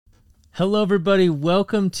Hello, everybody.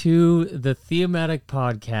 Welcome to the Thematic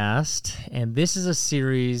Podcast. And this is a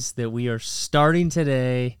series that we are starting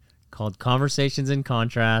today called Conversations in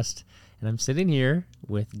Contrast. And I'm sitting here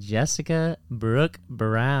with Jessica Brooke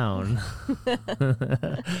Brown.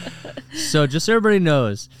 So just so everybody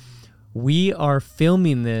knows, we are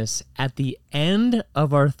filming this at the end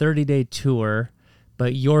of our 30-day tour,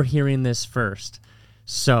 but you're hearing this first.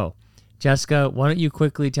 So, Jessica, why don't you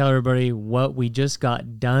quickly tell everybody what we just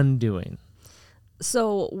got done doing?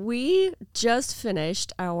 So we just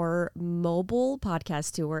finished our mobile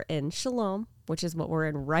podcast tour in Shalom, which is what we're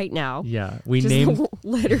in right now. Yeah, we just named...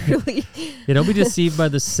 literally. Yeah, don't be deceived by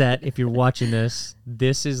the set if you're watching this.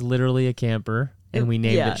 This is literally a camper, and we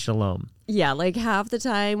named it Shalom. Yeah, like half the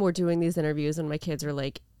time we're doing these interviews and my kids are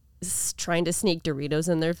like trying to sneak Doritos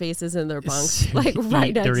in their faces in their bunks, like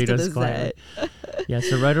right next to the set. Yeah,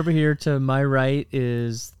 so right over here to my right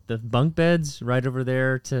is the bunk beds. Right over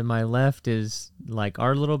there to my left is like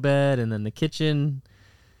our little bed, and then the kitchen.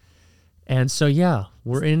 And so yeah,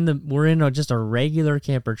 we're in just a regular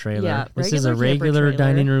camper trailer. Yeah, this is a regular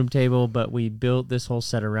dining room table, but we built this whole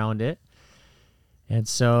set around it. And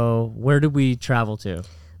so, where did we travel to?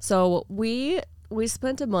 So we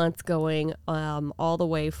spent a month going all the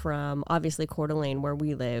way from, obviously, Coeur d'Alene, where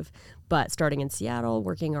we live, but starting in Seattle,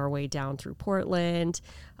 working our way down through Portland,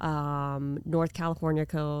 North California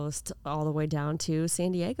coast, all the way down to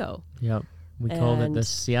San Diego. Yep. We called it the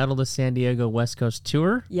Seattle to San Diego West Coast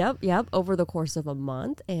Tour. Yep, over the course of a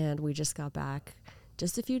month, and we just got back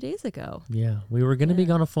just a few days ago. Yeah, we were going to be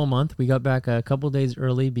gone a full month. We got back a couple days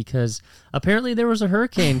early because apparently there was a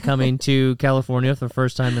hurricane coming to California for the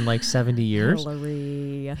first time in like 70 years.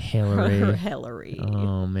 Hillary.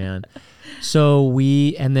 Oh, man. So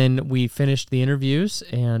we finished the interviews,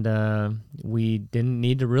 and we didn't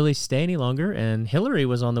need to really stay any longer, and Hillary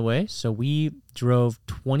was on the way. So we drove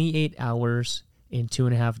 28 hours in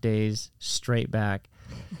 2.5 days straight back.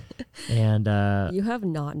 And you have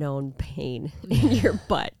not known pain in your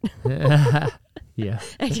butt. Yeah.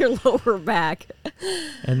 And your lower back.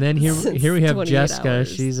 And then here we have Jessica.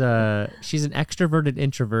 Hours. She's an extroverted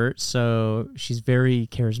introvert, so she's very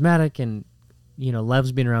charismatic and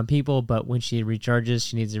loves being around people, but when she recharges,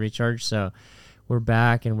 she needs to recharge. So we're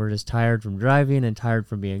back and we're just tired from driving and tired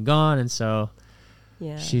from being gone, and so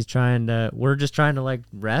yeah. We're just trying to like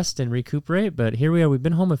rest and recuperate, but here we are. We've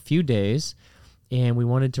been home a few days. And we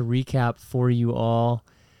wanted to recap for you all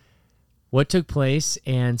what took place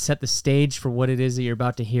and set the stage for what it is that you're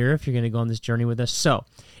about to hear if you're going to go on this journey with us. So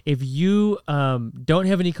if you don't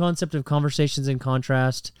have any concept of Conversations in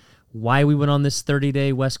Contrast, why we went on this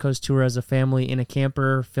 30-day West Coast tour as a family in a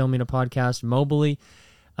camper, filming a podcast mobily,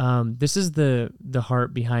 this is the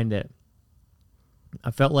heart behind it.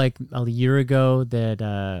 I felt like a year ago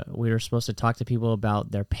that we were supposed to talk to people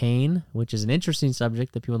about their pain, which is an interesting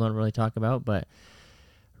subject that people don't really talk about, but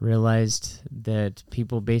realized that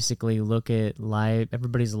people basically look at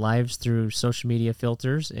everybody's lives through social media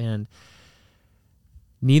filters, and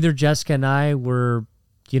neither Jessica and I were,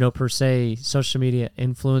 per se, social media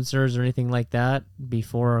influencers or anything like that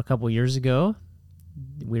before a couple years ago.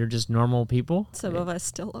 We were just normal people. Some of us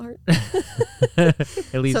still aren't.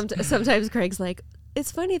 At least sometimes Craig's like, it's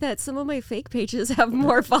funny that some of my fake pages have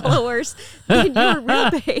more followers than your real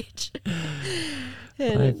page.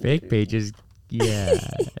 My fake pages, yeah.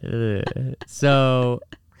 So,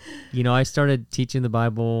 I started teaching the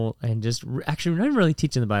Bible and just actually not really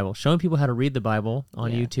teaching the Bible, showing people how to read the Bible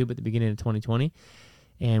on YouTube at the beginning of 2020.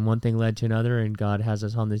 And one thing led to another, and God has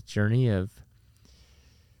us on this journey of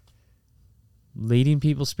leading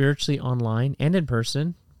people spiritually online and in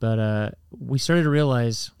person. But we started to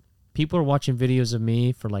realize people are watching videos of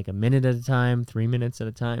me for like a minute at a time, 3 minutes at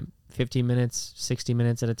a time, 15 minutes, 60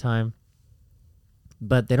 minutes at a time.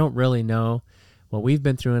 But they don't really know what we've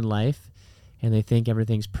been through in life, and they think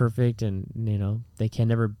everything's perfect, and they can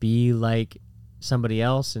never be like somebody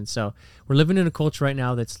else. And so we're living in a culture right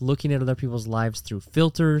now that's looking at other people's lives through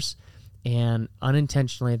filters, and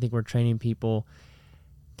unintentionally I think we're training people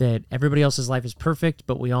that everybody else's life is perfect,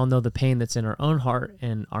 but we all know the pain that's in our own heart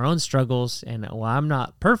and our own struggles. And I'm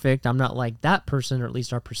not perfect. I'm not like that person, or at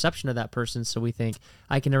least our perception of that person. So we think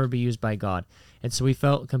I can never be used by God. And so we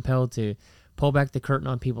felt compelled to pull back the curtain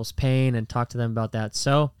on people's pain and talk to them about that.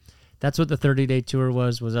 So that's what the 30-day tour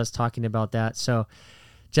was us talking about that. So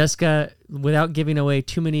Jessica, without giving away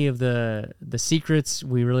too many of the secrets,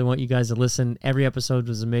 we really want you guys to listen. Every episode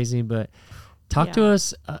was amazing, but talk to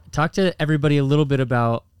us, talk to everybody a little bit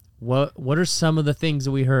about what are some of the things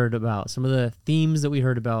that we heard about, some of the themes that we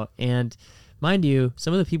heard about. And mind you,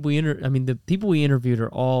 some of the people the people we interviewed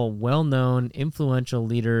are all well-known, influential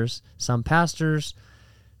leaders, some pastors,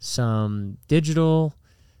 some digital,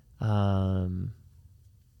 all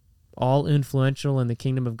influential in the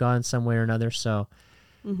kingdom of God in some way or another. So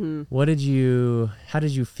how did you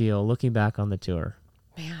feel looking back on the tour?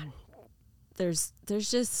 Man, there's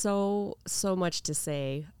just so much to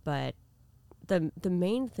say, but the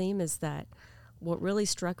main theme is that what really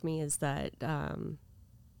struck me is that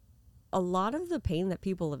a lot of the pain that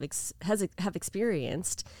people have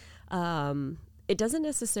experienced, it doesn't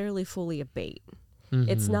necessarily fully abate.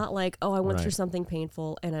 It's not like, oh, I went through something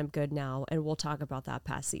painful and I'm good now, and we'll talk about that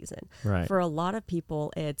past season. Right. For a lot of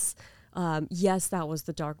people, it's, yes, that was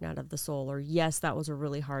the dark night of the soul, or yes, that was a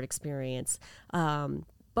really hard experience.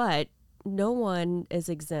 But no one is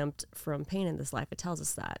exempt from pain in this life. It tells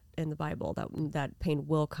us that in the Bible, that pain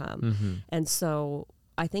will come. And so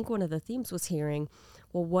I think one of the themes was hearing,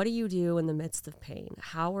 well, what do you do in the midst of pain?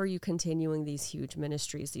 How are you continuing these huge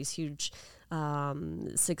ministries, these huge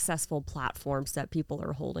successful platforms that people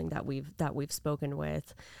are holding, that we've spoken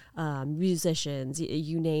with, musicians,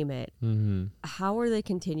 you name it. How are they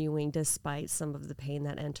continuing despite some of the pain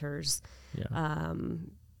that enters?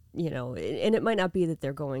 You know, and it might not be that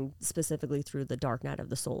they're going specifically through the dark night of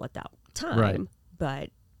the soul at that time, but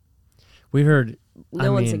we heard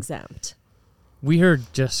no one's exempt. We heard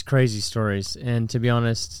just crazy stories, and to be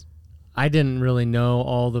honest, I didn't really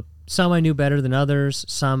know some I knew better than others,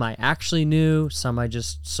 some I actually knew, some I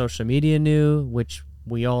just social media knew, which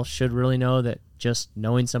we all should really know that just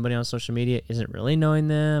knowing somebody on social media isn't really knowing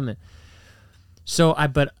them. So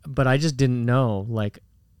but I just didn't know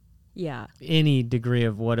any degree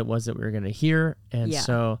of what it was that we were going to hear. And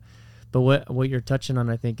so, but what you're touching on,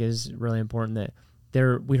 I think, is really important,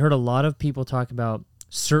 that we heard a lot of people talk about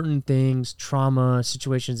certain things, trauma,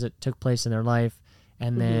 situations that took place in their life,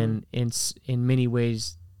 and then in many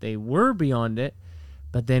ways they were beyond it.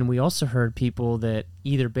 But then we also heard people that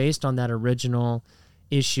either based on that original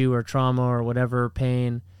issue or trauma or whatever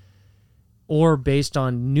pain, or based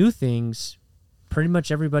on new things, pretty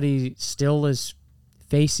much everybody still is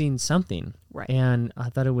facing something. Right. And I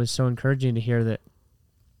thought it was so encouraging to hear that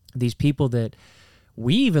these people that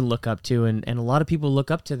we even look up to, and a lot of people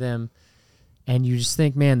look up to them, and you just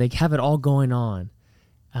think, man, they have it all going on.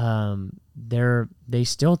 They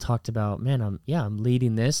still talked about, man, I'm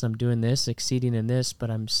leading this, I'm doing this, succeeding in this,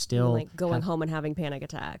 but I'm still like going home and having panic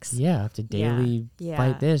attacks. Yeah, I have to daily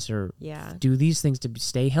fight this or do these things to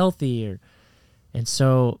stay healthy, and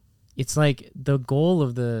so it's like the goal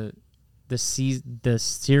of the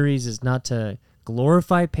series is not to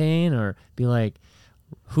glorify pain or be like,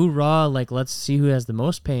 hoorah, like let's see who has the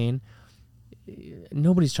most pain.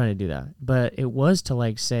 Nobody's trying to do that, but it was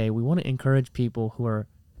to say we want to encourage people who are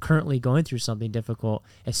currently going through something difficult,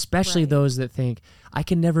 especially those that think I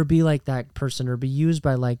can never be like that person or be used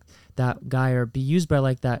by like that guy or be used by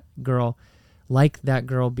like that girl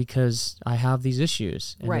because I have these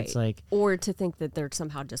issues. And it's like, or to think that they're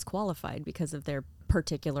somehow disqualified because of their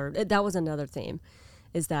particular, that was another theme,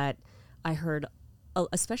 is that I heard,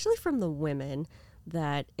 especially from the women,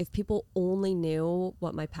 that if people only knew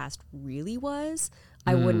what my past really was,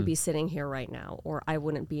 I wouldn't be sitting here right now, or I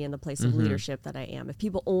wouldn't be in the place of leadership that I am. If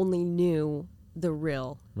people only knew the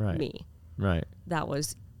real me. Right. That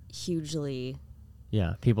was hugely...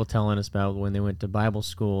 Yeah, people telling us about when they went to Bible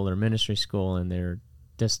school or ministry school, and they're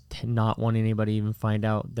just not wanting anybody to even find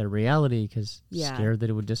out their reality because scared that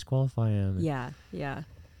it would disqualify them. Yeah.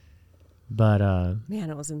 But man,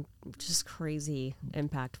 it was just crazy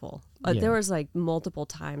impactful. Yeah. There was multiple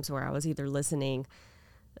times where I was either listening,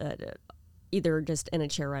 either just in a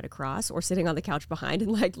chair right across or sitting on the couch behind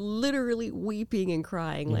and literally weeping and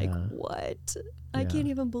crying. What? I can't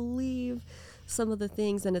even believe some of the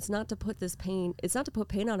things. And it's not to put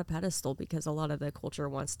pain on a pedestal, because a lot of the culture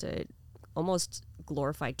wants to almost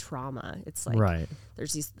glorify trauma. It's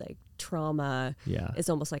there's these trauma is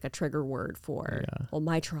almost like a trigger word for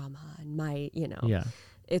my trauma and my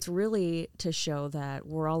it's really to show that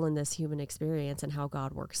we're all in this human experience and how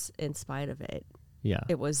God works in spite of it.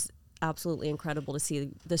 It was absolutely incredible to see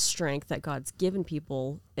the strength that God's given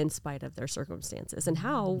people in spite of their circumstances, and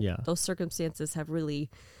how those circumstances have really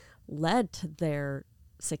led to their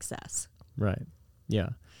success.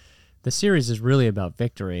 The series is really about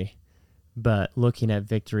victory, but looking at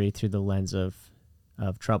victory through the lens of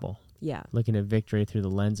trouble. Looking at victory through the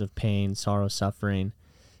lens of pain, sorrow, suffering,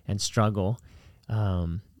 and struggle.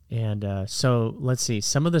 So let's see,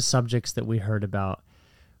 some of the subjects that we heard about.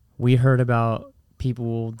 We heard about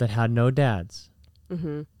people that had no dads.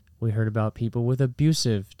 We heard about people with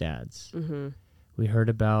abusive dads. We heard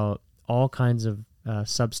about all kinds of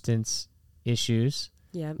substance issues.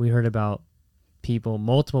 We heard about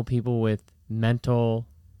multiple people with mental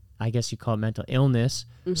I guess you call it mental illness,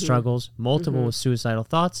 struggles, multiple with suicidal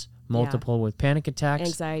thoughts, multiple with panic attacks,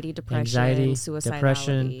 anxiety, depression,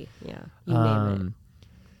 suicidality. Yeah, you name it.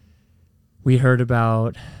 We heard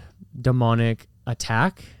about demonic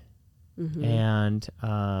attack and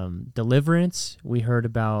deliverance. We heard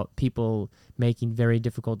about people making very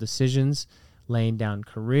difficult decisions, laying down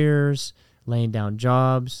careers, laying down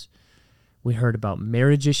jobs. We heard about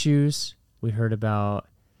marriage issues. We heard about,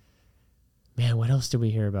 man, what else did we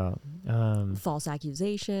hear about? False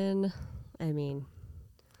accusation. I mean,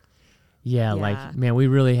 yeah, like, man, we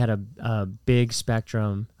really had a big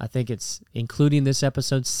spectrum. I think it's, including this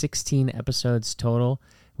episode, 16 episodes total.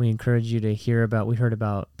 We encourage you to hear about, we heard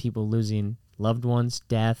about people losing loved ones,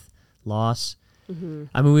 death, loss.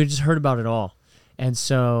 I mean, we just heard about it all. And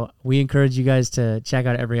so we encourage you guys to check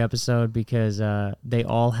out every episode because they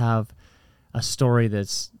all have a story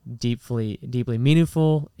that's deeply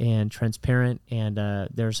meaningful and transparent, and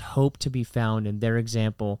there's hope to be found in their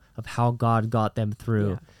example of how God got them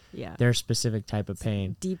through their specific type of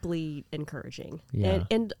pain. Deeply encouraging. Yeah.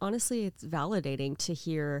 And honestly, it's validating to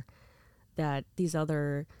hear that these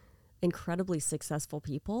other incredibly successful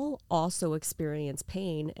people also experience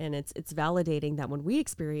pain, and it's validating that when we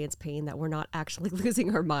experience pain that we're not actually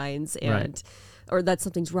losing our minds and or that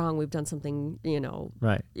something's wrong, we've done something,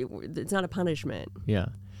 it's not a punishment. Yeah.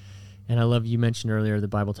 And I love, you mentioned earlier, the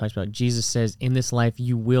Bible talks about, Jesus says, in this life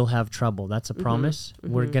you will have trouble. That's a promise.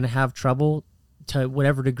 We're going to have trouble to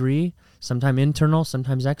whatever degree, sometimes internal,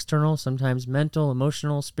 sometimes external, sometimes mental,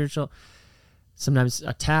 emotional, spiritual, sometimes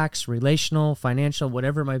attacks, relational, financial,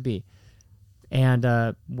 whatever it might be. And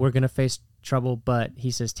we're going to face trouble, but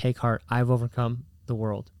he says, take heart, I've overcome the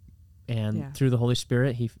world. And through the Holy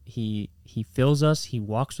Spirit, he fills us, he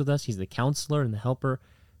walks with us, he's the counselor and the helper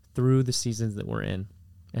through the seasons that we're in.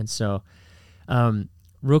 And so,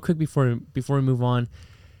 real quick before we move on,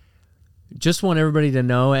 just want everybody to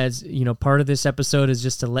know, as you know, part of this episode is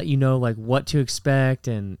just to let you know like what to expect,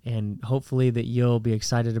 and hopefully that you'll be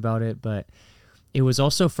excited about it. But it was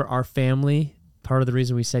also for our family. Part of the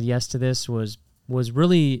reason we said yes to this was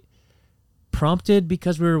really prompted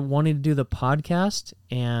because we were wanting to do the podcast,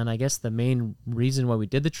 and I guess the main reason why we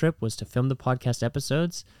did the trip was to film the podcast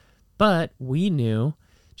episodes. But we knew,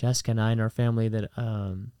 Jessica and I and our family, that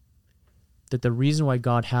that the reason why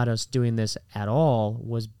God had us doing this at all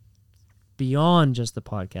was beyond just the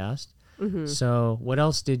podcast. So what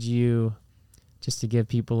else did you, just to give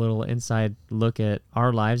people a little inside look at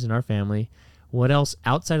our lives and our family, what else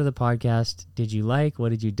outside of the podcast did you like? What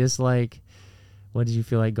did you dislike? What did you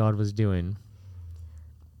feel like God was doing?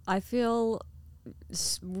 I feel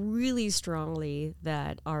really strongly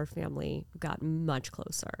that our family got much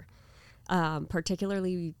closer,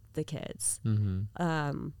 particularly the kids.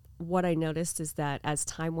 What I noticed is that as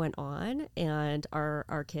time went on and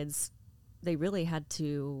our kids, they really had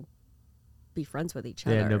to be friends with each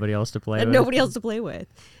other. They had nobody else to play with. Nobody else to play with.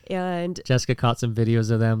 And Jessica caught some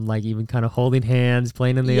videos of them, like even kind of holding hands,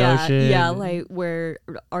 playing in the ocean. Yeah, like where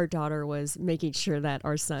our daughter was making sure that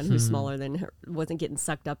our son, who's smaller than her, wasn't getting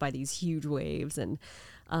sucked up by these huge waves. And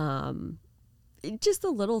just the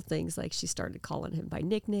little things, like she started calling him by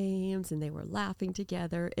nicknames and they were laughing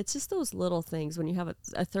together. It's just those little things when you have a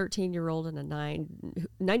 13-year-old and a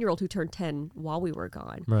 9-year-old who turned 10 while we were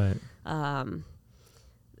gone. Right.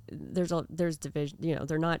 There's division,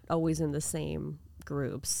 they're not always in the same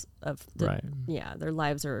groups of their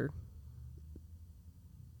lives are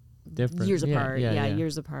different, years apart.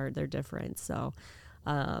 Years apart. They're different. So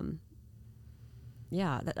I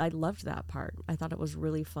loved that part. I thought it was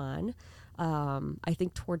really fun. I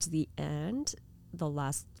think towards the end,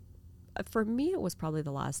 for me, it was probably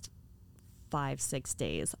the last 5-6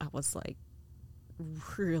 days, I was like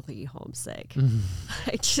really homesick.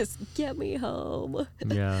 I just, get me home.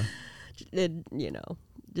 Yeah. And,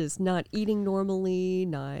 just not eating normally,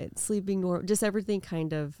 not sleeping normal, just everything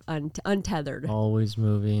kind of untethered. Always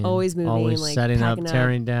moving. Always like setting up,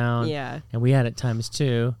 tearing down. Yeah. And we had at times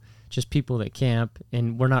too, just people that camp,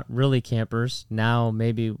 and we're not really campers. Now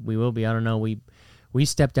maybe we will be. I don't know. We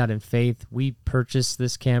stepped out in faith. We purchased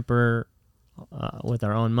this camper with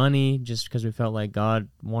our own money just because we felt like God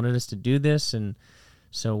wanted us to do this. And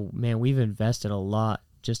so, man, we've invested a lot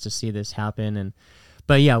just to see this happen.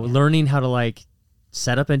 But learning how to like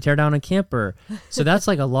set up and tear down a camper. So that's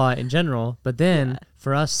like a lot in general. But then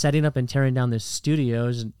for us, setting up and tearing down this studio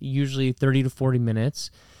is usually 30 to 40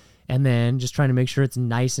 minutes. And then just trying to make sure it's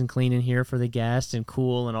nice and clean in here for the guests and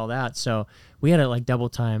cool and all that. So we had it like double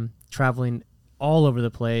time, traveling all over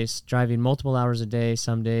the place, driving multiple hours a day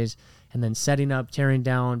some days, and then setting up, tearing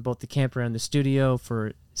down both the camper and the studio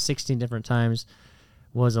for 16 different times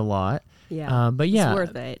was a lot. Yeah. But yeah, it's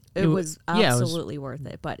worth it. It was yeah, absolutely worth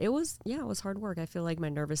it. But it was hard work. I feel like my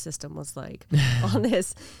nervous system was like on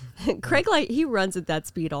this. Craig, like, he runs at that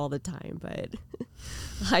speed all the time, but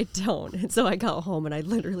I don't. And so I got home and I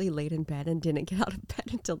literally laid in bed and didn't get out of bed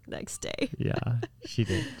until the next day. Yeah, she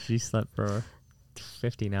did. She slept for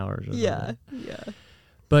 15 hours. Or Yeah. something. Yeah.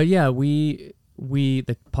 But yeah, the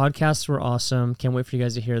podcasts were awesome. Can't wait for you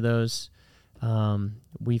guys to hear those.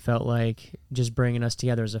 We felt like just bringing us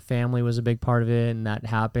together as a family was a big part of it, and that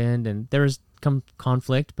happened. And there was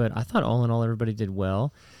conflict, but I thought all in all everybody did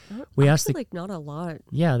well. We asked like not a lot.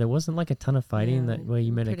 Yeah, there wasn't like a ton of fighting that way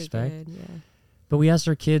you might expect. Good, yeah. But we asked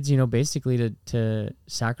our kids, basically to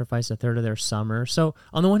sacrifice a third of their summer. So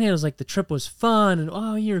on the one hand, it was like the trip was fun,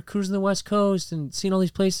 and you're cruising the West Coast and seeing all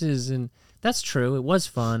these places, and that's true. It was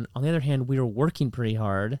fun. On the other hand, we were working pretty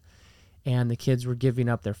hard, and the kids were giving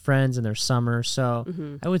up their friends and their summer. So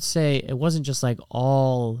I would say it wasn't just like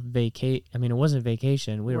all it wasn't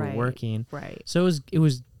vacation. We were working. Right. So it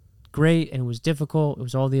was great, and it was difficult. It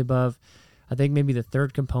was all the above. I think maybe the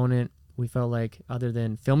third component, we felt like, other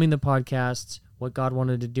than filming the podcasts, what God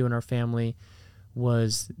wanted to do in our family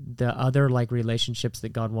was the other like relationships that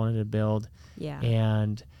God wanted to build. Yeah.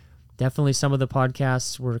 And definitely some of the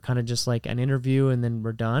podcasts were kind of just like an interview and then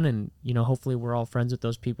we're done. And, hopefully we're all friends with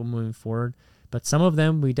those people moving forward. But some of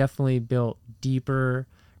them we definitely built deeper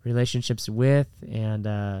relationships with,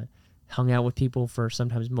 and hung out with people for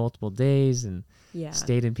sometimes multiple days, and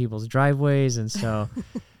stayed in people's driveways. And so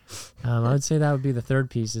I would say that would be the third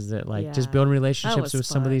piece, is that just building relationships with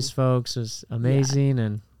some of these folks was amazing. Yeah.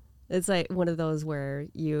 And it's like one of those where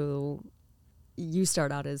you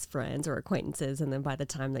start out as friends or acquaintances, and then by the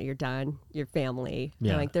time that you're done, your family.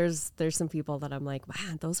 Yeah. Like there's some people that I'm like,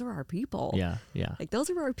 man, those are our people. Yeah, yeah. Like those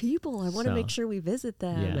are our people. I want to make sure we visit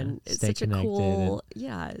them, and it's such a cool,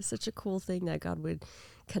 it's such a cool thing that God would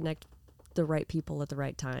connect the right people at the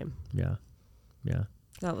right time. Yeah, yeah.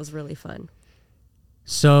 That was really fun.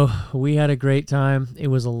 So we had a great time. It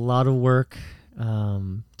was a lot of work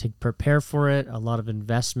to prepare for it, a lot of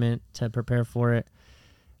investment to prepare for it.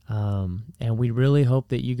 And we really hope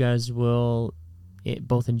that you guys will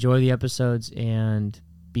both enjoy the episodes and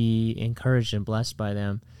be encouraged and blessed by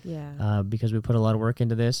them. Yeah. Because we put a lot of work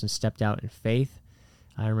into this and stepped out in faith.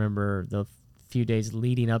 I remember the few days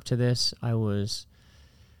leading up to this, I was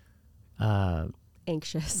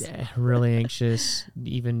anxious. Yeah, really anxious,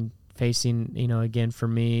 even facing, again, for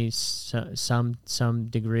me, some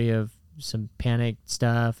degree of some panic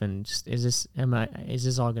stuff, and just, is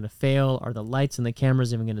this all going to fail? Are the lights and the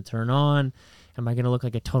cameras even going to turn on? Am I going to look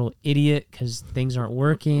like a total idiot because things aren't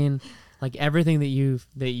working? Like everything that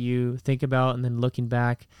you think about, and then looking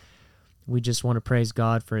back, we just want to praise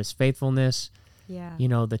God for his faithfulness. Yeah.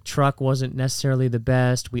 The truck wasn't necessarily the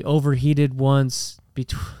best. We overheated once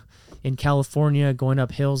in California, going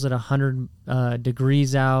up hills at 100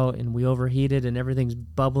 degrees out, and we overheated and everything's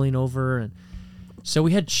bubbling over. And so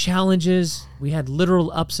we had challenges. We had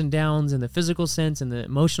literal ups and downs in the physical sense, and the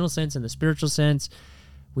emotional sense, and the spiritual sense.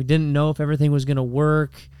 We didn't know if everything was going to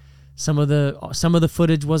work. Some of the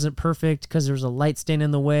footage wasn't perfect because there was a light stand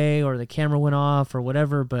in the way, or the camera went off, or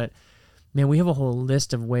whatever. But man, we have a whole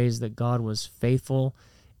list of ways that God was faithful,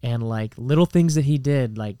 and like little things that he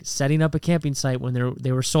did, like setting up a camping site when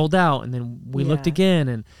they were sold out, and then we looked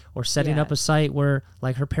again, or setting up a site where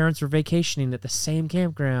like her parents were vacationing at the same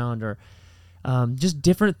campground, or just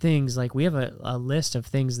different things. Like we have a list of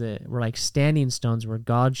things that were like standing stones where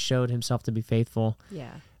God showed himself to be faithful.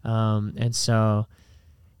 Yeah. And so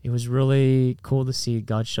it was really cool to see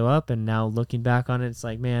God show up. And now looking back on it, it's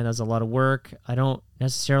like, man, that was a lot of work. I don't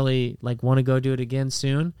necessarily like want to go do it again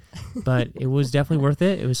soon, but it was definitely worth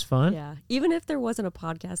it. It was fun. Yeah. Even if there wasn't a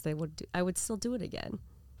podcast, I would still do it again.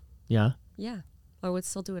 Yeah. Yeah. I would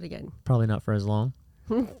still do it again. Probably not for as long.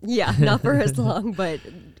 Yeah, not for as long, but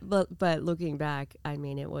looking back, I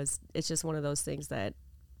mean, it's just one of those things that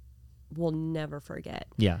we'll never forget.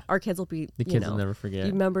 Yeah. Our kids will be, the kids will never forget.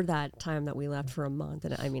 You remember that time that we left for a month,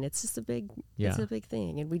 and I mean, it's just it's a big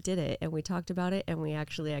thing, and we did it, and we talked about it, and we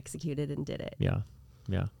actually executed and did it. Yeah.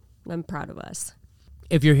 Yeah. I'm proud of us.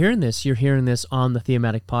 If you're hearing this on the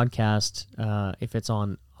Thematic podcast, if it's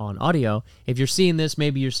on audio. If you're seeing this,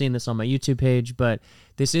 maybe you're seeing this on my YouTube page, but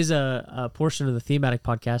this is a portion of the Thematic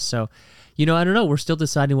podcast. So, I don't know. We're still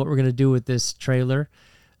deciding what we're going to do with this trailer,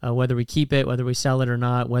 whether we keep it, whether we sell it or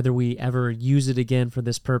not, whether we ever use it again for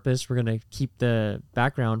this purpose. We're going to keep the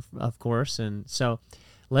background, of course. And so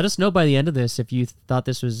let us know by the end of this if you thought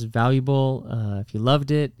this was valuable, if you loved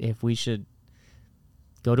it, if we should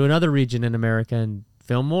go to another region in America and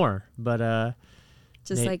film more. But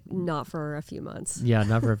Just like not for a few months. Yeah,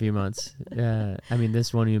 not for a few months. I mean,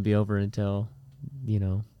 this won't even be over until,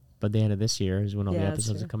 but the end of this year is when all the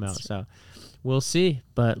episodes will come out. So we'll see,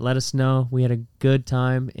 but let us know. We had a good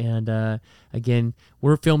time. And again,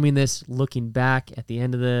 we're filming this looking back at the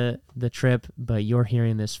end of the trip, but you're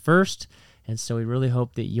hearing this first. And so we really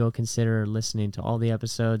hope that you'll consider listening to all the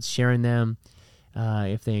episodes, sharing them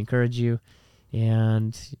if they encourage you.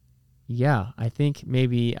 And yeah, I think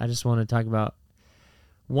maybe I just want to talk about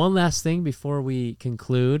one last thing before we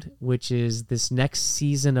conclude, which is this next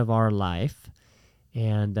season of our life.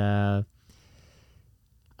 And I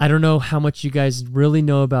don't know how much you guys really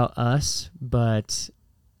know about us, but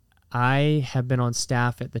I have been on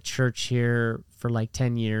staff at the church here for like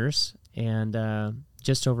 10 years. And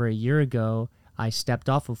just over a year ago, I stepped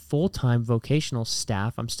off of full-time vocational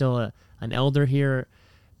staff. I'm still an elder here.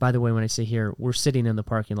 By the way, when I say here, we're sitting in the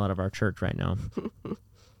parking lot of our church right now.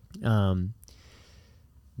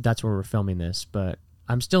 That's where we're filming this. But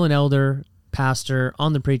I'm still an elder, pastor,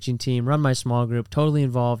 on the preaching team, run my small group, totally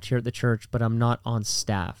involved here at the church, but I'm not on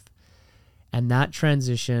staff. And that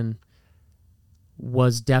transition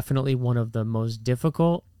was definitely one of the most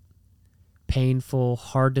difficult, painful,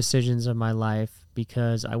 hard decisions of my life,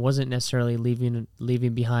 because I wasn't necessarily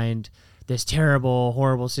leaving behind this terrible,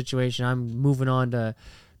 horrible situation. I'm moving on to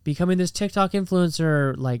becoming this TikTok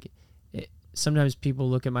influencer. Sometimes people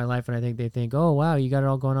look at my life and they think, oh, wow, you got it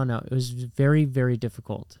all going on now. It was very, very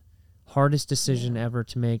difficult. Hardest decision ever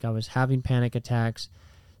to make. I was having panic attacks,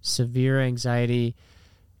 severe anxiety,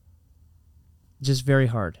 just very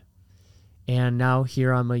hard. And now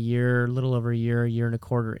here I'm a little over a year and a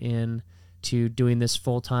quarter in to doing this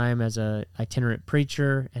full time as a itinerant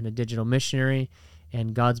preacher and a digital missionary.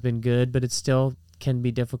 And God's been good, but it still can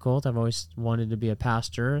be difficult. I've always wanted to be a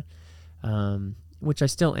pastor, which I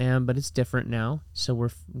still am, but it's different now. So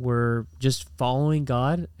we're just following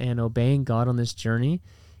God and obeying God on this journey.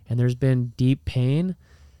 And there's been deep pain,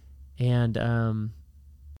 and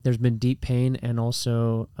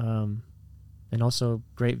also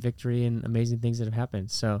great victory and amazing things that have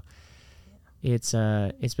happened. So it's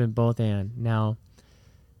been both and. Now,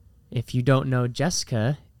 if you don't know,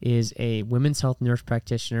 Jessica is a women's health nurse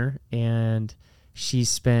practitioner, and she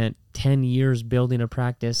spent 10 years building a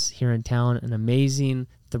practice here in town, an amazing,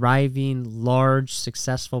 thriving, large,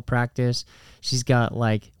 successful practice. She's got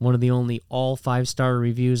one of the only all 5-star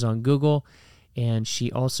reviews on Google, and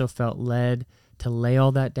she also felt led to lay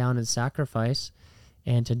all that down and sacrifice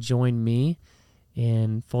and to join me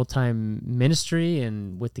in full-time ministry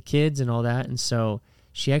and with the kids and all that. And so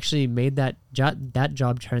she actually made that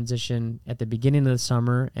job transition at the beginning of the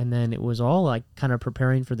summer, and then it was all kind of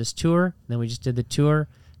preparing for this tour. Then we just did the tour.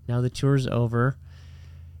 Now the tour's over,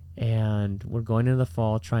 and we're going into the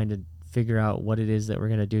fall trying to figure out what it is that we're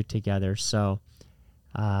going to do together. So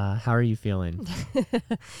how are you feeling?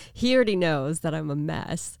 He already knows that I'm a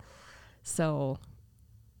mess. So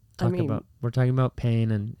we're talking about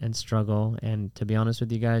pain and struggle, and to be honest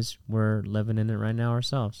with you guys, we're living in it right now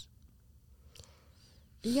ourselves.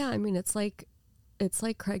 Yeah, it's like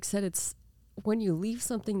Craig said, it's when you leave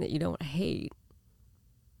something that you don't hate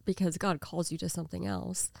because God calls you to something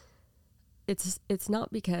else. It's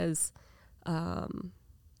not because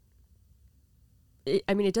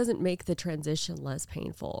it doesn't make the transition less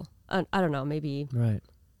painful. I don't know, maybe. Right.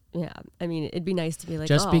 Yeah. It'd be nice to be like,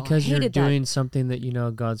 just because you're doing that. something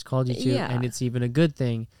that God's called you to, and it's even a good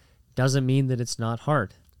thing, doesn't mean that it's not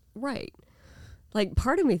hard. Right.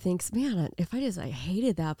 Part of me thinks, man, if I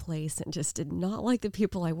hated that place and just did not like the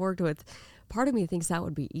people I worked with, part of me thinks that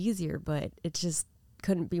would be easier, but it just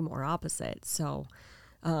couldn't be more opposite. So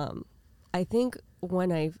I think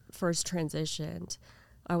when I first transitioned,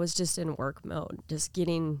 I was just in work mode, just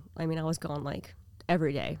getting, I was gone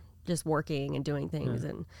every day, just working and doing things.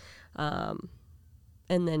 Yeah.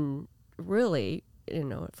 And then really,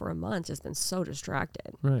 for a month, just been so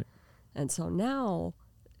distracted. Right. And so now,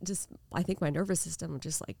 I think my nervous system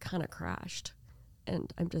just kind of crashed,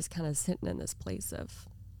 and I'm just kind of sitting in this place of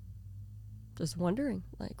just wondering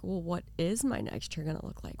well, what is my next year going to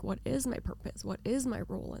look like? What is my purpose? What is my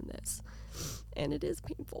role in this? And it is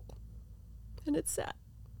painful, and it's sad.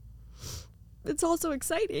 It's also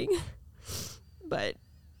exciting, but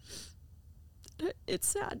it's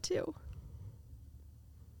sad too.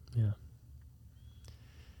 Yeah.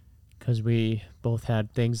 Because we both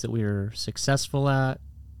had things that we were successful at.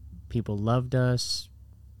 People loved us.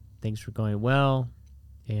 Things were going well.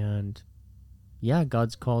 And yeah,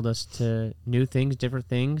 God's called us to new things, different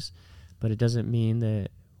things. But it doesn't mean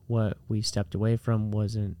that what we stepped away from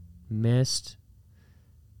wasn't missed,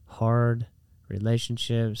 hard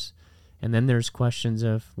relationships. And then there's questions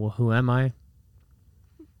of, well, who am I?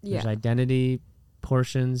 There's Yeah. identity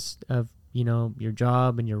portions of, your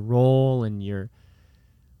job and your role and your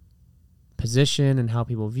position and how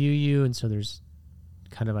people view you. And so there's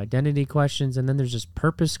kind of identity questions. And then there's just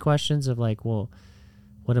purpose questions of like, well,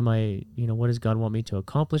 what does God want me to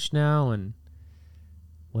accomplish now? And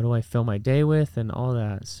what do I fill my day with and all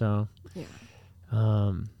that? So,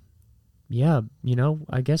 I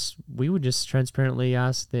guess we would just transparently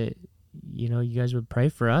ask that, you guys would pray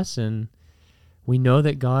for us. And we know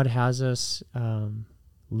that God has us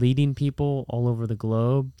leading people all over the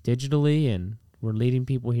globe digitally, and we're leading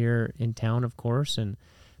people here in town, of course.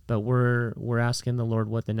 But we're asking the Lord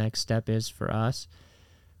what the next step is for us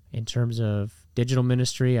in terms of digital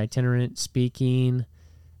ministry, itinerant speaking,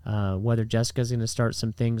 whether Jessica's going to start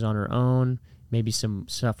some things on her own, maybe some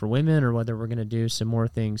stuff for women, or whether we're going to do some more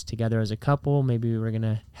things together as a couple. Maybe we're going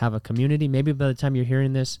to have a community. Maybe by the time you're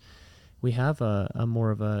hearing this, we have a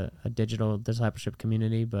more of a digital discipleship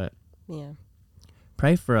community. But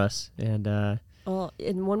pray for us. And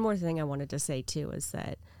and one more thing I wanted to say too is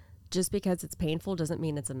that just because it's painful doesn't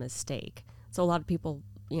mean it's a mistake. So a lot of people,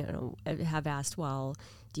 have asked, well,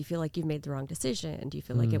 do you feel like you've made the wrong decision? Do you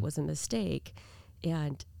feel like it was a mistake?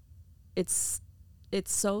 And it's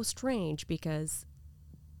so strange, because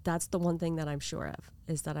that's the one thing that I'm sure of,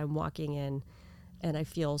 is that I'm walking in and I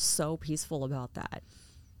feel so peaceful about that.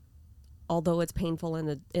 Although it's painful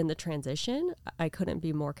in the transition, I couldn't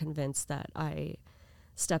be more convinced that I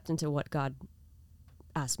stepped into what God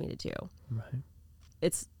asked me to do. Right.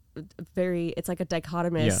 It's like a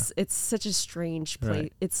dichotomous, it's such a strange place.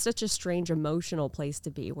 Right. It's such a strange emotional place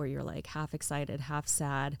to be, where you're like half excited, half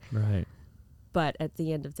sad. Right. But at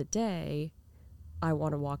the end of the day, I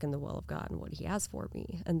want to walk in the will of God and what he has for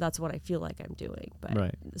me. And that's what I feel like I'm doing.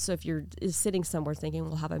 But so if you're sitting somewhere thinking,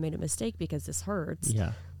 well, have I made a mistake because this hurts?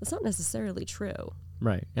 Yeah. That's not necessarily true.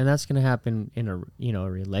 Right. And that's going to happen in a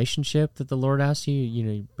relationship that the Lord asks you,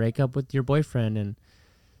 you break up with your boyfriend and,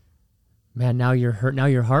 man, now you're hurt. Now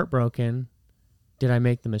you're heartbroken. Did I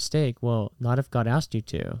make the mistake? Well, not if God asked you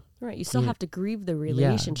to. Right. You still have to grieve the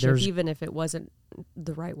relationship, even if it wasn't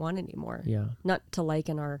the right one anymore. Yeah. Not to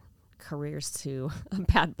liken our careers to a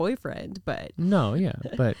bad boyfriend, but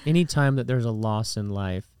but anytime that there's a loss in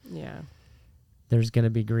life, there's going to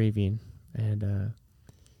be grieving. And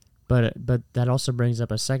but that also brings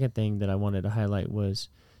up a second thing that I wanted to highlight was,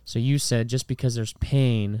 so you said just because there's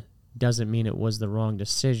pain doesn't mean it was the wrong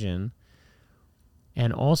decision.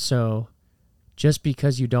 And also, just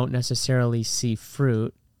because you don't necessarily see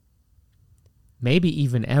fruit, maybe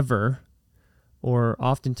even ever, or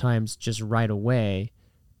oftentimes just right away,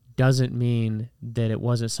 doesn't mean that it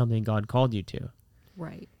wasn't something God called you to.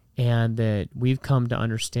 Right. And that we've come to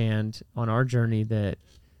understand on our journey that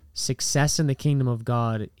success in the kingdom of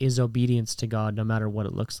God is obedience to God, no matter what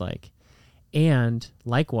it looks like. And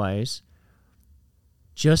likewise,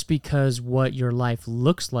 just because what your life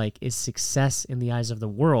looks like is success in the eyes of the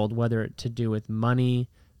world, whether it to do with money,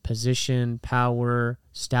 position, power,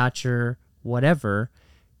 stature, whatever,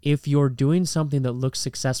 if you're doing something that looks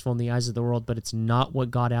successful in the eyes of the world, but it's not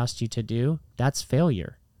what God asked you to do, that's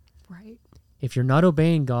failure. Right. If you're not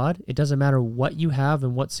obeying God, it doesn't matter what you have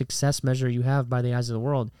and what success measure you have by the eyes of the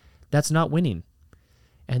world, that's not winning.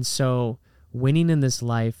 And so winning in this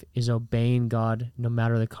life is obeying God no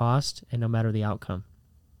matter the cost and no matter the outcome.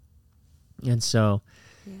 And so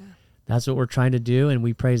that's what we're trying to do, and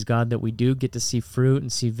we praise God that we do get to see fruit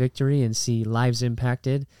and see victory and see lives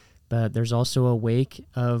impacted. But there's also a wake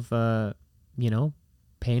of,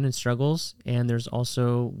 pain and struggles, and there's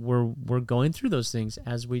also we're going through those things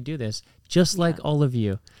as we do this, just like all of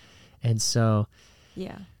you. And so,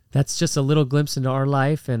 that's just a little glimpse into our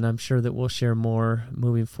life, and I'm sure that we'll share more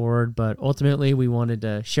moving forward. But ultimately, we wanted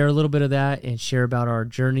to share a little bit of that and share about our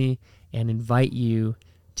journey and invite you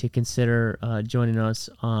to consider joining us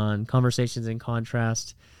on Conversations in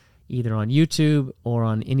Contrast, either on YouTube or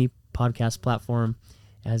on any podcast platform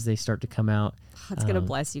as they start to come out. It's going to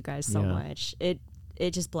bless you guys so much. It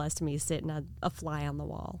just blessed me sitting a fly on the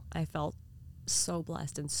wall. I felt so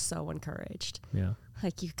blessed and so encouraged. Yeah.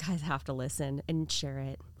 Like, you guys have to listen and share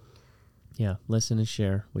it. Yeah, listen and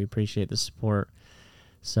share. We appreciate the support.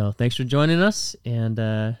 So thanks for joining us,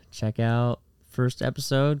 and check out first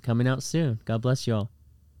episode coming out soon. God bless you all.